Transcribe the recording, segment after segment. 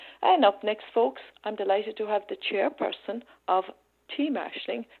And up next, folks, I'm delighted to have the chairperson of Team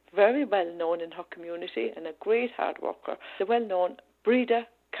Ashling, very well known in her community and a great hard worker, the well-known Breda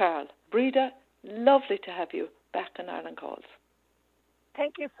Carroll. Breda, lovely to have you back on Ireland Calls.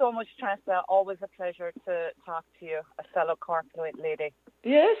 Thank you so much, Tressa. Always a pleasure to talk to you, a fellow Cork lady.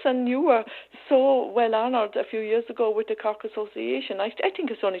 Yes, and you were so well honoured a few years ago with the Co-Cork Association. I think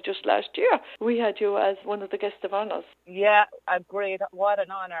it's only just last year we had you as one of the guests of honours. Yeah, great. What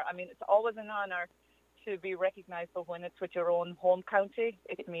an honour. I mean, it's always an honour to be recognised, but when it's with your own home county,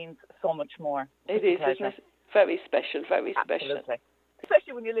 it means so much more. It is, isn't it? Very special, very special. Absolutely.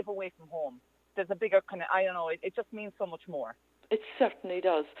 Especially when you live away from home. There's a bigger kind of, I don't know, it just means so much more. It certainly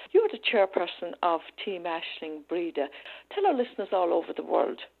does. You're the chairperson of Team Ashling Breda. Tell our listeners all over the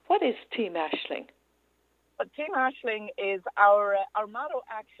world, what is Team Ashling? Team Ashling is our motto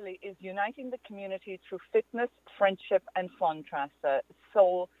actually is uniting the community through fitness, friendship and fun, Tressa.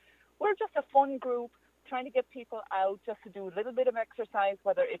 So we're just a fun group trying to get people out just to do a little bit of exercise,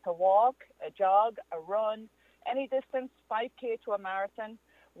 whether it's a walk, a jog, a run, any distance, 5K to a marathon.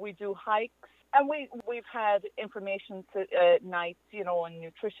 We do hikes. And we've had information nights, and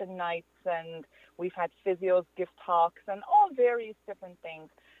nutrition nights, and we've had physios give talks and all various different things.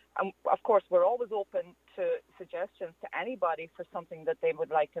 And of course, we're always open to suggestions to anybody for something that they would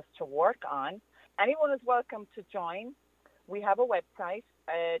like us to work on. Anyone is welcome to join. We have a website,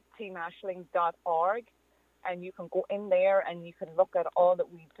 teamashling.org, and you can go in there and you can look at all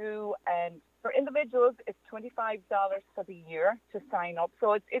that we do. And for individuals, it's $25 for the year to sign up.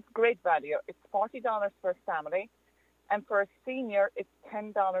 So it's great value. It's $40 for a family. And for a senior, it's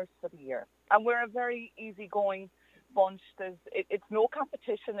 $10 for the year. And we're a very easygoing bunch. It's no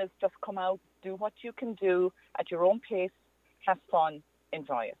competition. It's just come out, do what you can do at your own pace, have fun,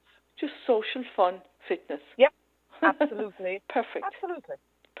 enjoy it. Just social fun, fitness. Yep, absolutely. Perfect. Absolutely.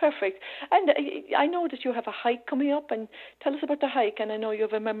 Perfect. And I know that you have a hike coming up, and tell us about the hike. And I know you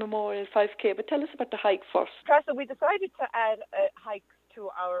have a Memorial 5K, but tell us about the hike first. Tressa, we decided to add hikes to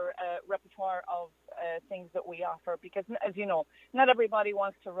our repertoire of things that we offer because, as you know, not everybody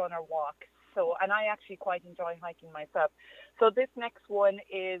wants to run or walk. So, and I actually quite enjoy hiking myself. So this next one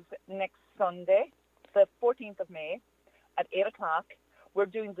is next Sunday, the 14th of May at 8 o'clock. We're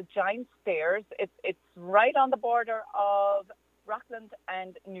doing the Giant Stairs. It's right on the border of Rockland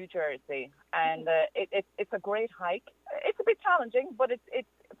and New Jersey, and it's a great hike. It's a bit challenging, but it's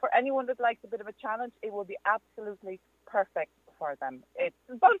for anyone that likes a bit of a challenge, it will be absolutely perfect for them. It's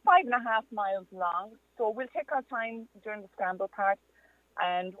about 5.5 miles long, so we'll take our time during the scramble part,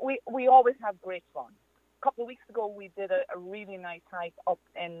 and we always have great fun. A couple of weeks ago, we did a really nice hike up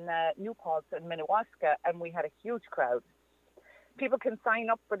in New Paltz in Minnewaska, and we had a huge crowd. People can sign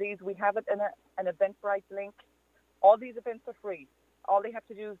up for these. We have it in an Eventbrite link. All these events are free. All they have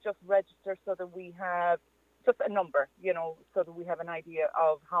to do is just register so that we have just a number, so that we have an idea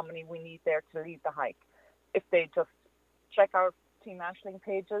of how many we need there to lead the hike. If they just check our Team Ashling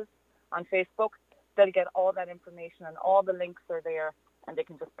pages on Facebook, they'll get all that information and all the links are there, and they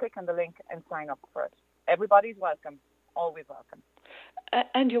can just click on the link and sign up for it. Everybody's welcome, always welcome.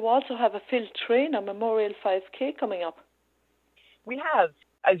 And you also have a Phil Trainer Memorial 5K coming up. We have.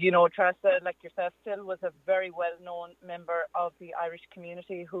 As you know, Tressa, like yourself, Phil was a very well-known member of the Irish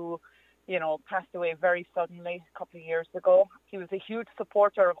community who, passed away very suddenly a couple of years ago. He was a huge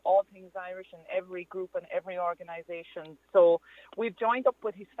supporter of all things Irish in every group and every organisation. So we've joined up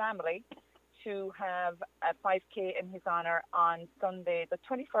with his family to have a 5K in his honour on Sunday, the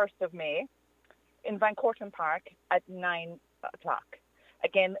 21st of May, in Van Cortlandt Park at 9 o'clock.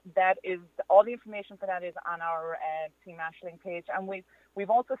 Again, that is all the information for that is on our Team Ashling page, and we've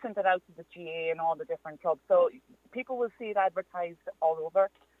also sent it out to the GA and all the different clubs, so people will see it advertised all over.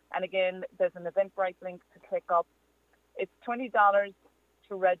 And again, there's an Eventbrite link to click up. It's $20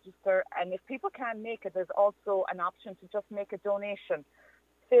 to register, and if people can't make it, there's also an option to just make a donation.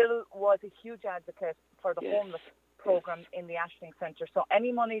 Phil was a huge advocate for the homeless program in the Ashling Centre, so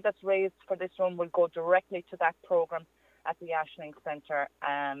any money that's raised for this run will go directly to that program at the Ashling Centre.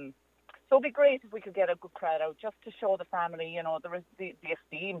 So it'd be great if we could get a good crowd out just to show the family, the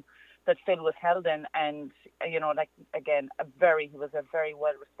esteem that Phil was held in, and, he was a very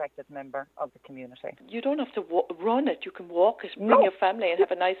well-respected member of the community. You don't have to run it. You can walk it, bring your family and have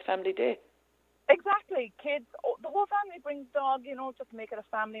a nice family day. Exactly. Kids, the whole family brings dog, just make it a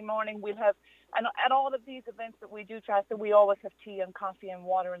family morning. We'll have, and at all of these events that we do, Tressa, we always have tea and coffee and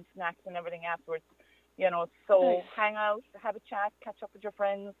water and snacks and everything afterwards. So nice. Hang out, have a chat, catch up with your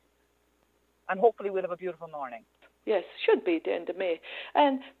friends, and hopefully we'll have a beautiful morning. Yes, should be the end of May.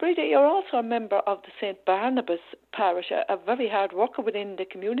 And Breda, you're also a member of the St. Barnabas parish, a very hard worker within the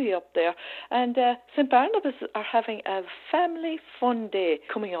community up there. And St. Barnabas are having a family fun day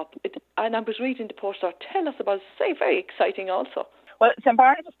coming up. And I was reading the poster. Tell us about it. It's very exciting also. Well, St.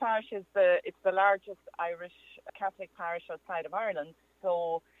 Barnabas parish is the largest Irish Catholic parish outside of Ireland.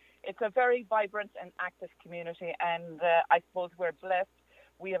 So it's a very vibrant and active community. And I suppose we're blessed.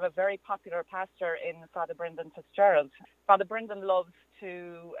 We have a very popular pastor in Father Brendan Fitzgerald. Father Brendan loves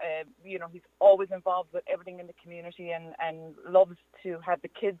to, he's always involved with everything in the community and loves to have the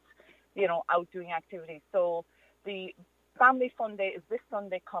kids, out doing activities. So the Family Fun Day is this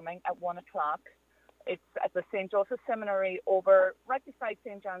Sunday coming at 1 o'clock. It's at the St. Joseph Seminary right beside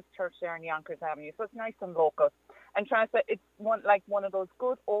St. John's Church there in Yonkers Avenue. So it's nice and local. And it's one of those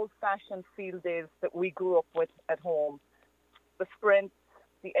good old-fashioned field days that we grew up with at home. The sprints,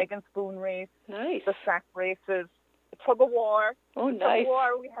 the egg and spoon race, nice. The sack races, the tug of war. Oh, the nice. Tug of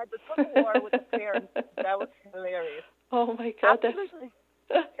war. We had the tug of war with the parents. That was hilarious. Oh my God, absolutely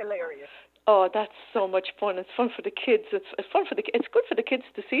hilarious. Oh, that's so much fun. It's fun for the kids. It's fun for it's good for the kids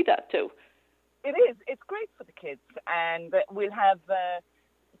to see that too. It is. It's great for the kids, and we'll have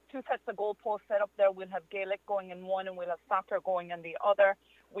 2 sets of goalposts set up there. We'll have Gaelic going in one, and we'll have soccer going in the other.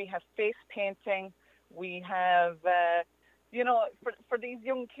 We have face painting. We have. For these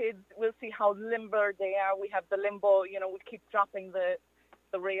young kids, we'll see how limber they are. We have the limbo. We keep dropping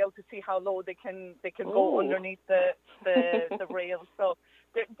the rail to see how low they can go underneath the rail. So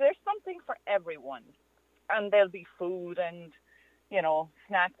there's something for everyone, and there'll be food and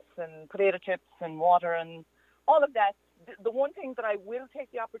snacks and potato chips and water and all of that. The one thing that I will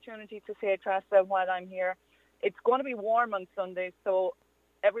take the opportunity to say, Tressa, while I'm here, it's going to be warm on Sunday, so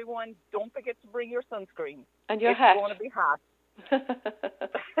everyone, don't forget to bring your sunscreen. And your hat. It's going to be hot.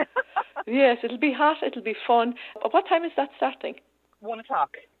 Yes, it'll be hot, it'll be fun. What time is that starting? 1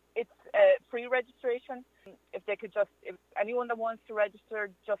 o'clock. It's free registration. If anyone that wants to register,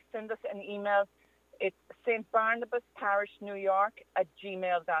 just send us an email. It's St. Barnabas Parish, New York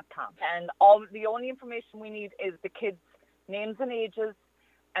 @gmail.com. And the only information we need is the kids' names and ages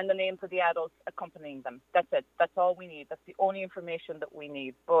and the names of the adults accompanying them. That's it. That's all we need. That's the only information that we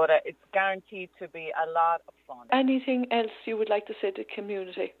need. But it's guaranteed to be a lot of fun. Anything else you would like to say to the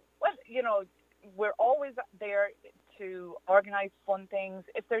community? Well, we're always there to organise fun things.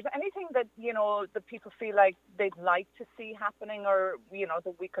 If there's anything that, that people feel like they'd like to see happening or,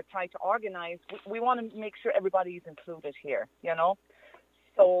 that we could try to organise, we want to make sure everybody is included here,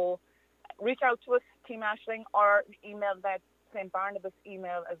 So reach out to us, Team Ashling, or email that St. Barnabas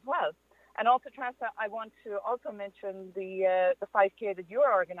email as well. And also, Tressa, I want to also mention the 5K that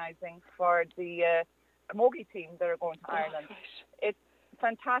you're organising for the camogie team that are going to Ireland. Right. It's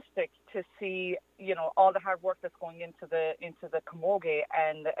fantastic to see, all the hard work that's going into the camogie,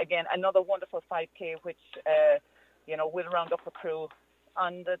 and again, another wonderful 5K, which we'll round up a crew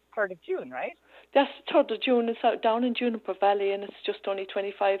on the 3rd of June, right? That's the 3rd of June. It's out down in Juniper Valley, and it's just only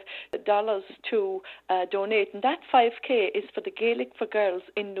 $25 to donate. And that 5K is for the Gaelic for Girls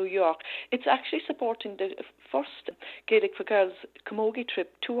in New York. It's actually supporting the first Gaelic for Girls camogie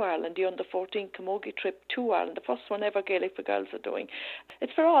trip to Ireland, the under-14 camogie trip to Ireland, the first one ever Gaelic for Girls are doing.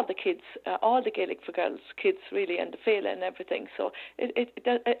 It's for all the kids, all the Gaelic for Girls kids, really, and the Féile and everything. So it's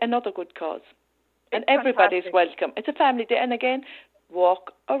another good cause. And everybody's welcome. It's a family day. And again,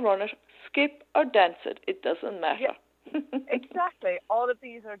 walk or run it, skip or dance it, it doesn't matter. Yeah, exactly. All of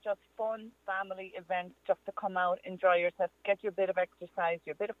these are just fun family events just to come out, enjoy yourself, get your bit of exercise,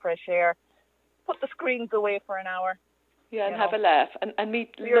 your bit of fresh air, put the screens away for an hour. Yeah, and have a laugh and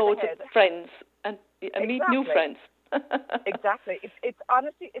meet loads of friends and meet new friends. Exactly. It's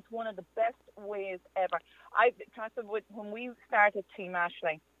honestly, it's one of the best ways ever. When we started Team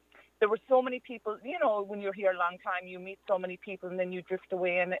Ashling, there were so many people, when you're here a long time, you meet so many people and then you drift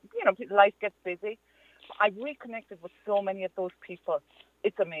away and, life gets busy. I've reconnected with so many of those people.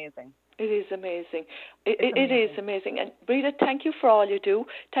 It's amazing. It is amazing. It is amazing. And Breda, thank you for all you do.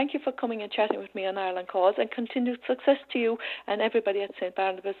 Thank you for coming and chatting with me on Ireland Cause, and continued success to you and everybody at St.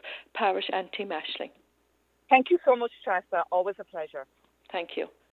 Barnabas Parish and Team Ashling. Thank you so much, Tressa. Always a pleasure. Thank you.